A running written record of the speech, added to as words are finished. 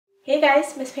Hey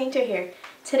guys, Miss Painter here.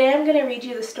 Today I'm going to read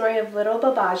you the story of little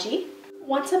Babaji.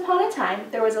 Once upon a time,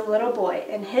 there was a little boy,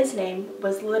 and his name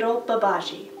was little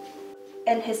Babaji.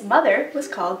 And his mother was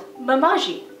called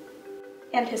Mamaji.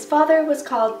 And his father was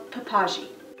called Papaji.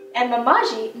 And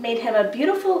Mamaji made him a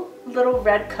beautiful little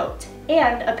red coat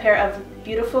and a pair of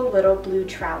beautiful little blue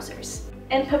trousers.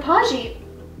 And Papaji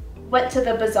went to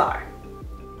the bazaar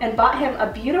and bought him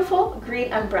a beautiful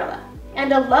green umbrella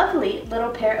and a lovely little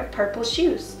pair of purple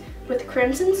shoes with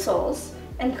crimson soles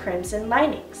and crimson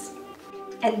linings.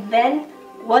 And then,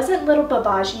 wasn't little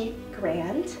Babaji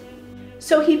grand?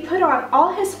 So he put on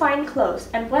all his fine clothes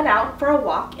and went out for a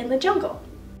walk in the jungle.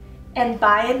 And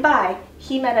by,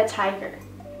 he met a tiger.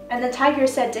 And the tiger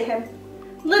said to him,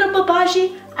 "Little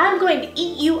Babaji, I'm going to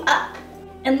eat you up."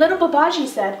 And little Babaji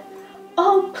said,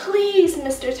 "Oh, please,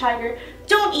 Mr. Tiger,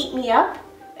 don't eat me up,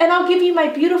 and I'll give you my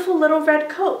beautiful little red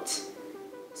coat."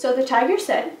 So the tiger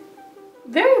said,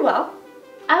 "Very well,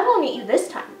 I won't eat you this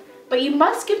time, but you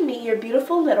must give me your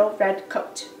beautiful little red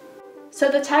coat." So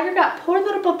the tiger got poor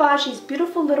little Babaji's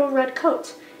beautiful little red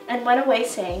coat and went away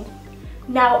saying,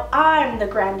 "Now I'm the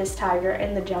grandest tiger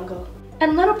in the jungle."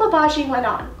 And little Babaji went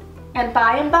on, and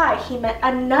by he met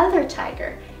another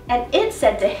tiger, and it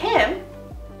said to him,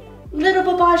 "Little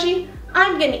Babaji,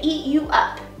 I'm going to eat you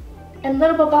up." And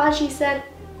little Babaji said,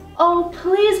 "Oh,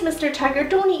 please, Mr. Tiger,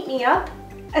 don't eat me up,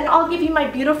 and I'll give you my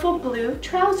beautiful blue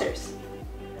trousers."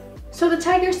 So the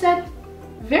tiger said,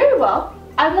 "Very well,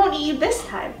 I won't eat you this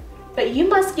time, but you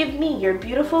must give me your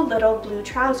beautiful little blue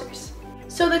trousers."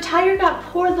 So the tiger got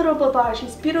poor little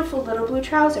Babaji's beautiful little blue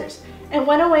trousers and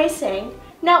went away saying,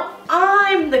 "Now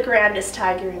I'm the grandest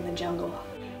tiger in the jungle."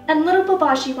 And little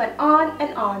Babaji went on,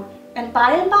 and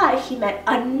by he met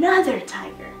another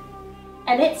tiger.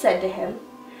 And it said to him,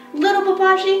 "Little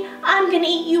Babaji, I'm going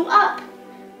to eat you up."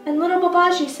 And little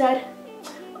Babaji said,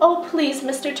 "Oh, please,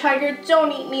 Mr. Tiger,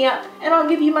 don't eat me up, and I'll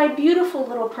give you my beautiful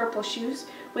little purple shoes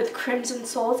with crimson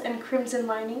soles and crimson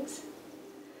linings."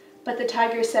 But the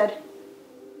tiger said,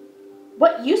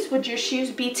 "What use would your shoes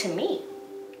be to me?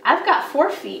 I've got 4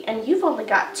 feet, and you've only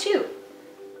got 2.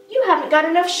 You haven't got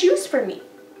enough shoes for me."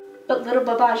 But little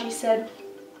Babaji said,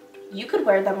 "You could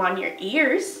wear them on your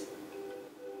ears."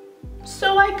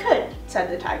 "So I could,"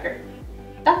 said the tiger.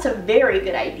 "That's a very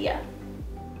good idea.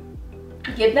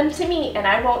 Give them to me and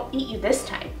I won't eat you this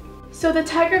time." So the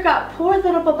tiger got poor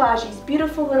little Babaji's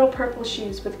beautiful little purple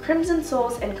shoes with crimson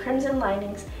soles and crimson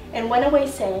linings and went away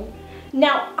saying,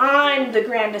 "Now I'm the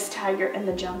grandest tiger in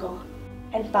the jungle."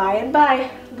 And by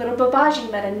little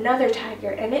Babaji met another tiger,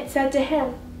 and it said to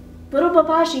him, "Little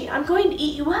Babaji, I'm going to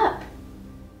eat you up."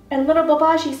 And little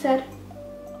Babaji said,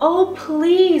 "Oh,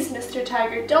 please, Mr.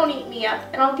 Tiger, don't eat me up,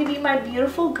 and I'll give you my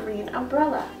beautiful green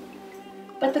umbrella."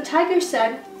 But the tiger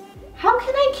said, "How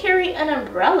can I carry an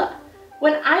umbrella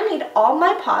when I need all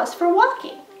my paws for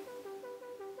walking?"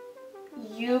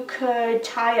 "You could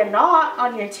tie a knot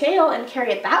on your tail and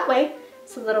carry it that way,"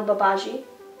 said little Babaji.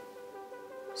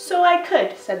 "So I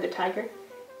could," said the tiger.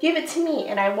 "Give it to me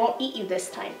and I won't eat you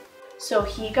this time." So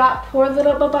he got poor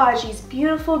little Babaji's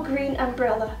beautiful green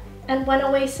umbrella and went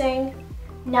away saying,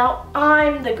 "Now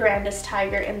I'm the grandest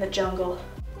tiger in the jungle."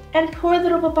 And poor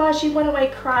little Babaji went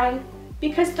away crying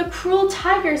because the cruel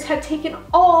tigers had taken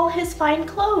all his fine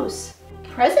clothes.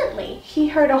 Presently, he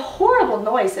heard a horrible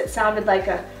noise that sounded like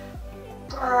a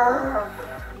grrr,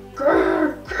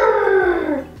 grrr,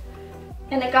 grrr,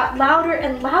 and it got louder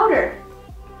and louder.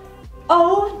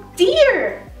 "Oh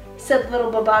dear," said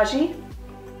little Babaji.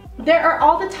 "There are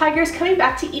all the tigers coming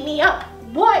back to eat me up.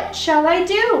 What shall I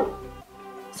do?"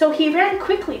 So he ran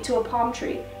quickly to a palm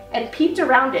tree and peeped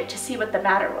around it to see what the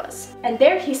matter was. And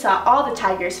there he saw all the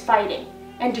tigers fighting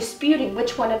and disputing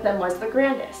which one of them was the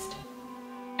grandest.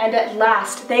 And at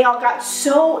last they all got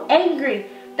so angry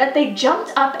that they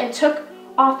jumped up and took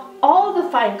off all the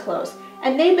fine clothes,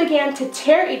 and they began to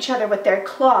tear each other with their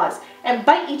claws and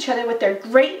bite each other with their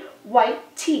great white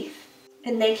teeth.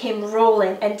 And they came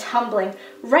rolling and tumbling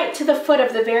right to the foot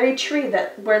of the very tree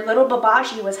where little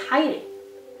Babaji was hiding.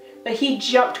 But he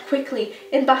jumped quickly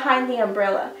in behind the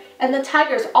umbrella, and the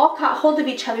tigers all caught hold of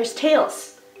each other's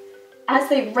tails. As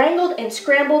they wrangled and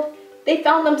scrambled, they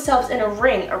found themselves in a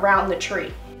ring around the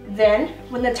tree. Then,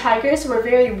 when the tigers were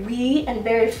very wee and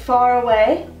very far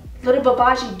away, little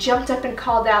Babaji jumped up and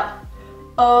called out,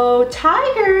 "Oh,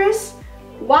 tigers,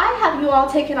 why have you all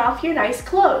taken off your nice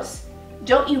clothes?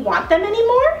 Don't you want them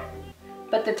anymore?"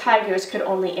 But the tigers could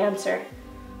only answer,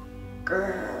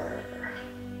 "Grrr."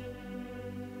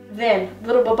 Then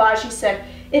little Babaji said,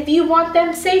 "If you want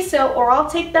them, say so, or I'll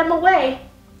take them away."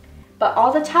 But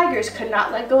all the tigers could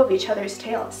not let go of each other's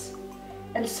tails,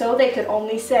 and so they could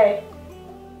only say,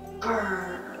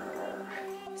 "Grrr."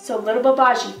 So little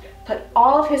Babaji put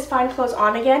all of his fine clothes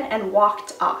on again and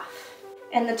walked off.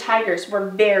 And the tigers were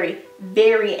very,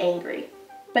 very angry.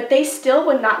 But they still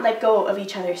would not let go of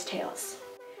each other's tails.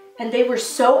 And they were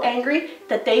so angry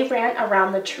that they ran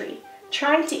around the tree,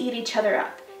 trying to eat each other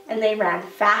up. And they ran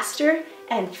faster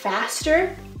and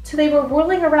faster, till they were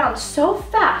whirling around so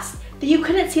fast that you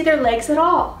couldn't see their legs at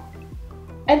all.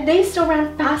 And they still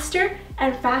ran faster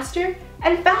and faster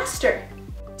and faster,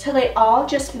 till they all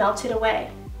just melted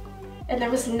away. And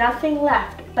there was nothing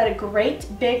left but a great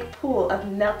big pool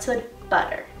of melted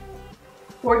butter,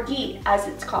 or ghee as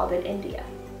it's called in India,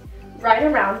 right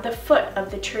around the foot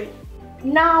of the tree.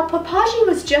 Now Babaji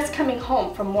was just coming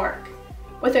home from work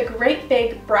with a great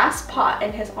big brass pot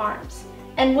in his arms.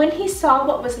 And when he saw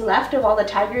what was left of all the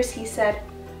tigers, he said,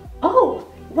 "Oh,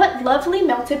 what lovely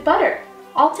melted butter.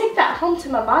 I'll take that home to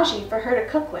Mamaji for her to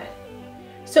cook with."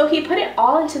 So he put it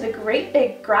all into the great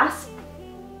big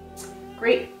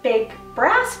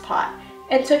brass pot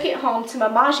and took it home to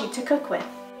Mamaji to cook with.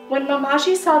 When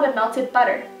Mamaji saw the melted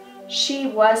butter, she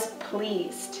was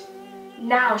pleased.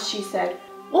 "Now," she said,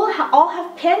 "we'll all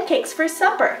have pancakes for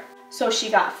supper." So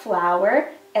she got flour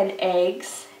and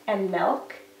eggs and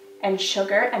milk and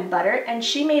sugar and butter, and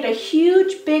she made a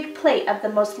huge big plate of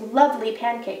the most lovely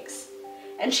pancakes.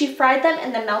 And she fried them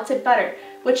in the melted butter,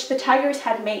 which the tigers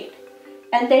had made.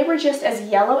 And they were just as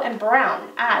yellow and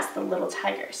brown as the little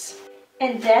tigers.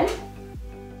 And then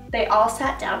they all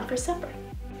sat down for supper.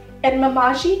 And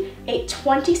Mamaji ate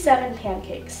 27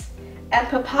 pancakes, and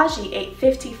Babaji ate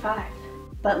 55.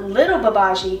 But little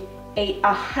Babaji ate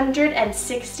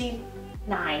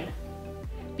 169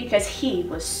 because he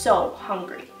was so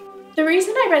hungry. The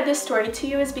reason I read this story to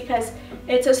you is because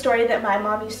it's a story that my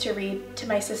mom used to read to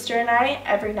my sister and I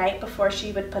every night before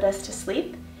she would put us to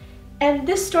sleep. And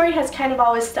this story has kind of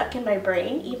always stuck in my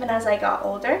brain, even as I got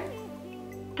older.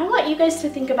 I want you guys to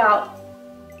think about,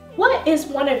 what is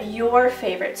one of your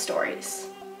favorite stories?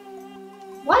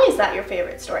 Why is that your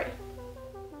favorite story?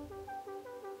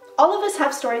 All of us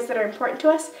have stories that are important to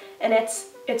us, and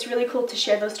it's really cool to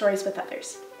share those stories with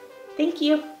others. Thank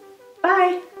you.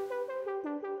 Bye.